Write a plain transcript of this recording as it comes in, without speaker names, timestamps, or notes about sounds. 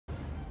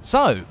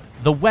So,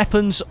 the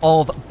weapons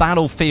of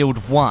Battlefield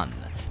 1.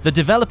 The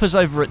developers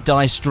over at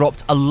DICE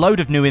dropped a load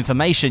of new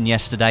information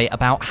yesterday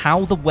about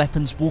how the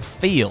weapons will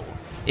feel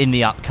in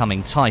the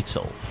upcoming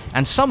title,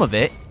 and some of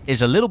it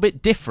is a little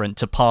bit different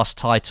to past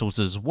titles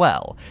as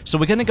well. So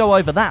we're going to go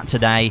over that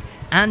today,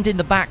 and in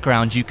the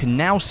background you can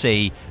now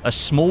see a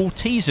small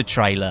teaser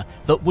trailer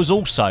that was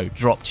also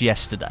dropped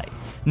yesterday.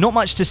 Not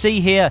much to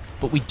see here,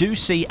 but we do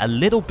see a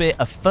little bit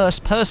of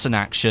first-person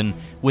action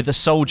with a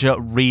soldier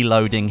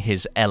reloading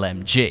his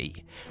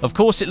LMG. Of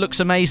course it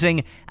looks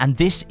amazing, and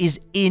this is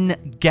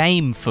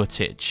in-game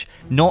footage,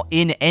 not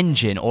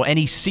in-engine or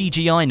any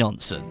CGI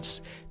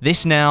nonsense.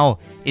 This now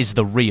is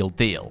the real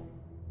deal.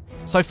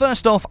 So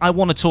first off, I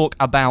want to talk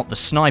about the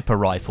sniper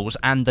rifles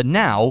and the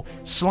now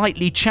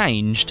slightly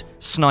changed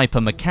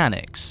sniper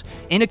mechanics.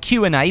 In a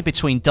Q&A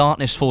between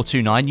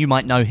Darkness429, you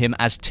might know him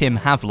as Tim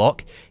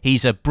Havelock,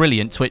 he's a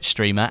brilliant Twitch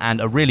streamer and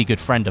a really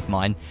good friend of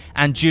mine,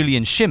 and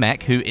Julian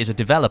Shimek, who is a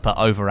developer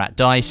over at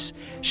DICE,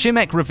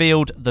 Shimek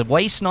revealed the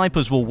way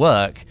snipers will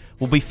work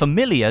will be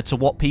familiar to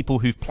what people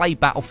who've played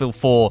Battlefield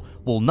 4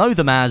 will know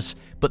them as,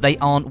 but they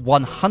aren't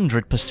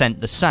 100%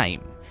 the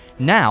same.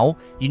 Now,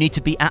 you need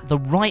to be at the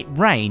right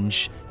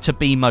range to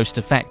be most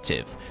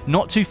effective.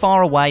 Not too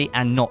far away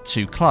and not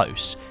too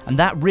close. And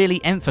that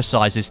really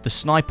emphasizes the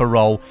sniper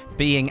role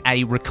being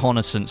a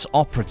reconnaissance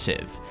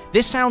operative.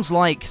 This sounds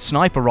like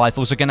sniper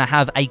rifles are going to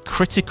have a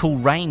critical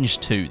range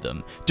to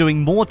them,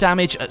 doing more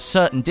damage at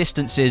certain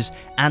distances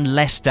and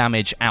less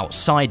damage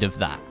outside of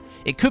that.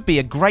 It could be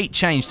a great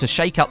change to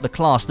shake up the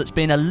class that's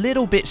been a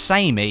little bit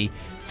samey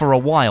for a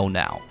while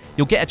now.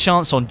 You'll get a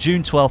chance on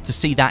June 12th to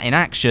see that in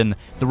action.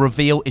 The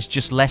reveal is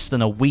just less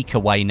than a week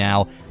away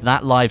now,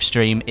 that live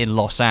stream in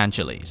Los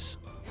Angeles.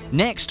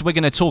 Next, we're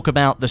going to talk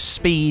about the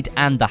speed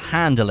and the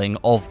handling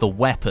of the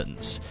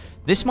weapons.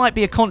 This might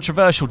be a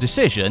controversial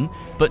decision,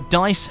 but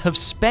DICE have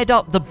sped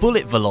up the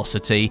bullet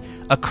velocity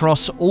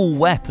across all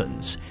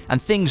weapons,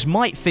 and things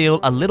might feel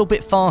a little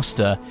bit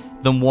faster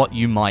than what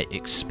you might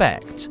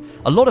expect.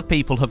 A lot of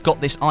people have got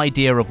this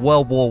idea of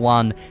World War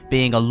I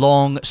being a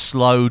long,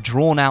 slow,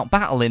 drawn-out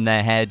battle in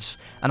their heads,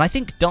 and I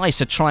think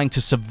DICE are trying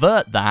to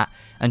subvert that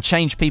and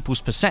change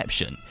people's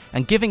perception,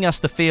 and giving us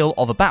the feel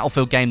of a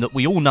Battlefield game that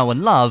we all know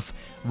and love,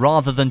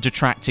 rather than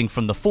detracting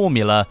from the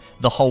formula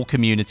the whole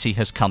community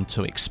has come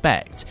to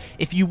expect.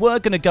 If you were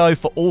going to go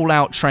for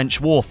all-out trench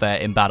warfare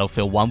in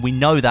Battlefield 1, we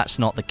know that's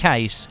not the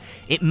case.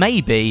 It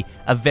may be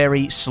a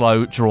very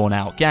slow,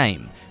 drawn-out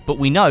game. But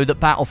we know that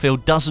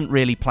Battlefield doesn't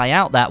really play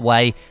out that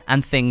way,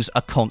 and things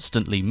are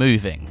constantly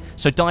moving.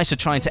 So DICE are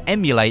trying to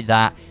emulate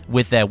that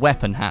with their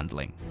weapon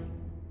handling.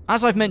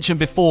 As I've mentioned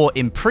before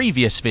in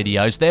previous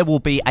videos, there will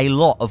be a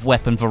lot of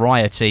weapon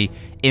variety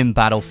in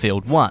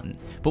Battlefield 1.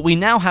 But we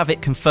now have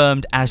it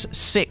confirmed as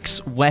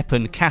 6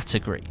 weapon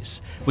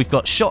categories. We've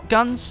got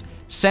shotguns,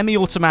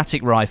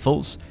 semi-automatic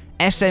rifles,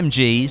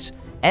 SMGs,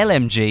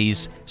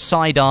 LMGs,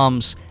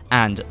 sidearms,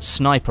 and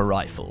sniper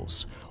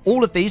rifles.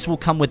 All of these will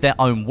come with their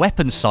own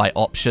weapon sight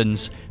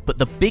options, but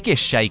the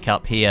biggest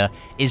shake-up here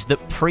is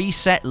that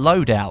preset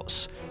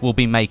loadouts will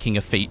be making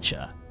a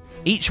feature.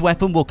 Each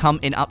weapon will come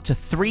in up to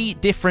 3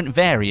 different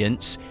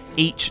variants,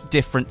 each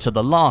different to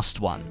the last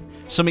one.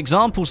 Some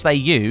examples they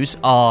use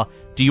are,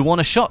 do you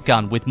want a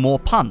shotgun with more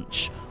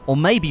punch, or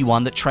maybe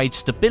one that trades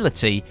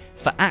stability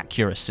for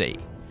accuracy?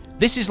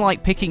 This is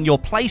like picking your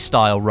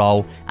playstyle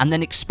role and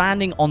then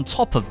expanding on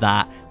top of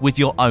that with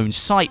your own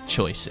sight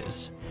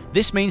choices.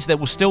 This means there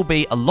will still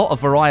be a lot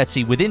of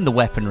variety within the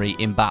weaponry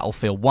in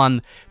Battlefield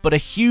 1, but a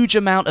huge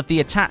amount of the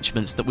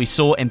attachments that we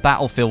saw in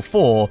Battlefield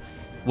 4,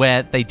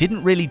 where they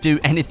didn't really do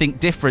anything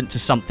different to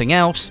something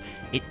else,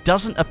 it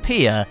doesn't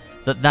appear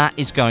that that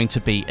is going to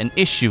be an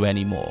issue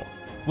anymore.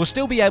 We'll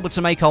still be able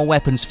to make our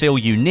weapons feel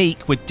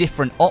unique with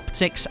different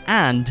optics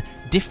and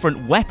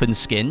different weapon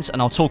skins,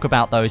 and I'll talk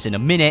about those in a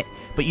minute,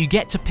 but you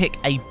get to pick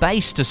a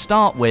base to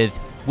start with,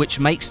 which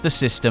makes the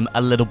system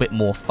a little bit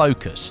more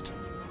focused.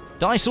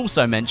 DICE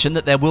also mentioned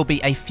that there will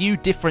be a few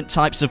different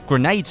types of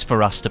grenades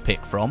for us to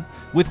pick from.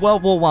 With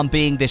World War I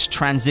being this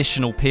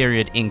transitional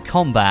period in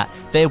combat,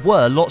 there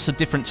were lots of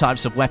different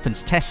types of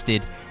weapons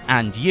tested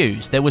and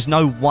used. There was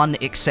no one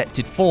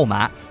accepted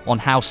format on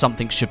how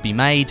something should be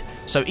made,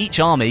 so each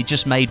army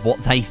just made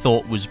what they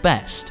thought was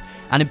best.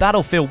 And in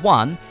Battlefield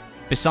 1,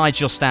 besides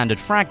your standard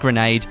frag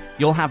grenade,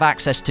 you'll have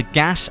access to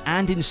gas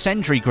and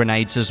incendiary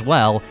grenades as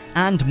well,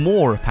 and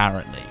more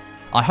apparently.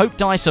 I hope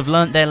DICE have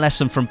learnt their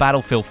lesson from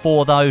Battlefield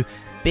 4 though.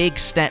 Big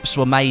steps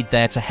were made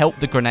there to help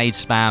the grenade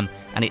spam,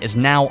 and it is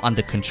now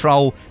under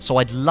control, so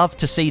I'd love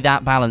to see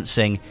that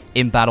balancing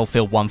in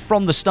Battlefield 1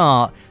 from the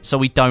start, so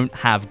we don't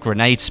have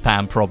grenade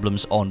spam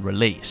problems on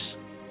release.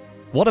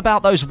 What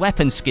about those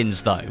weapon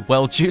skins though?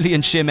 Well,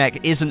 Julian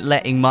Shimek isn't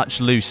letting much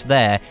loose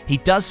there. He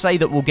does say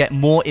that we'll get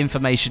more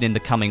information in the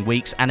coming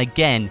weeks, and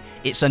again,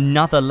 it's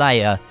another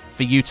layer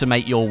for you to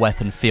make your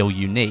weapon feel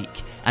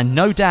unique. And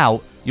no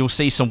doubt, you'll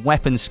see some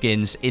weapon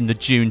skins in the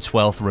June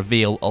 12th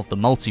reveal of the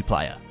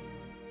multiplayer.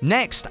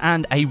 Next,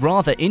 and a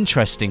rather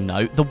interesting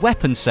note, the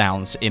weapon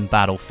sounds in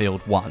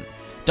Battlefield 1.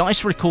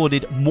 DICE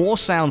recorded more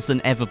sounds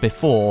than ever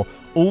before,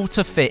 all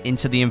to fit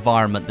into the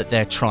environment that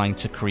they're trying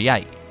to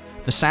create.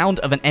 The sound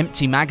of an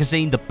empty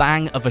magazine, the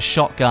bang of a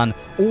shotgun,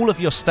 all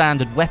of your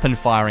standard weapon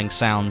firing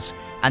sounds,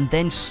 and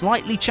then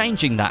slightly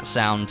changing that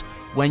sound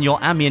when your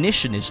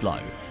ammunition is low.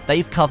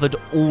 They've covered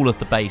all of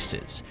the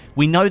bases.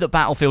 We know that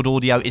Battlefield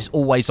audio is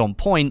always on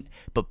point,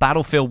 but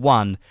Battlefield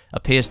 1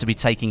 appears to be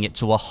taking it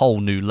to a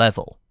whole new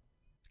level.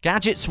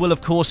 Gadgets will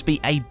of course be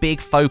a big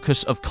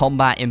focus of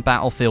combat in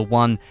Battlefield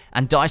 1,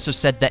 and DICE have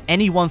said that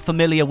anyone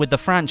familiar with the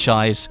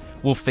franchise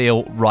will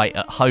feel right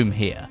at home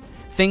here.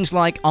 Things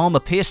like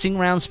armor-piercing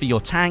rounds for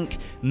your tank,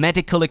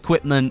 medical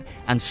equipment,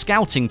 and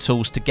scouting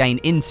tools to gain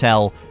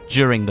intel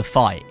during the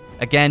fight.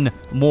 Again,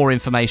 more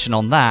information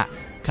on that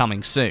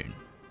coming soon.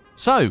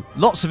 So,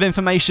 lots of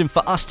information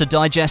for us to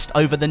digest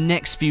over the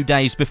next few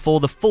days before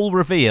the full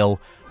reveal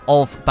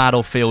of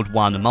Battlefield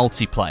 1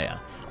 multiplayer.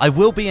 I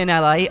will be in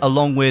LA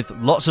along with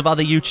lots of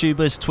other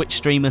YouTubers, Twitch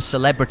streamers,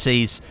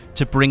 celebrities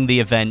to bring the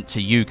event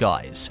to you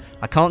guys.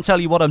 I can't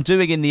tell you what I'm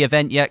doing in the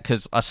event yet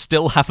because I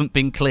still haven't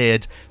been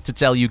cleared to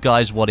tell you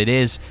guys what it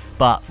is,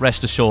 but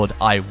rest assured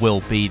I will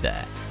be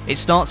there. It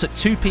starts at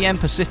 2 PM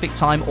Pacific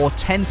time or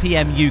 10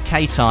 PM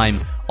UK time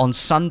on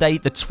Sunday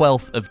the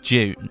 12th of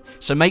June.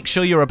 So make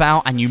sure you're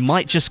about and you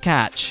might just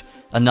catch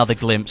another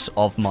glimpse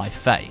of my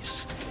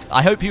face.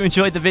 I hope you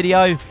enjoyed the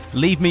video,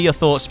 leave me your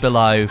thoughts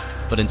below,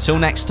 but until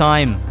next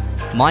time,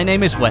 my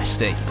name is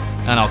Westie,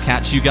 and I'll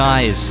catch you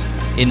guys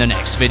in the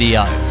next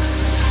video.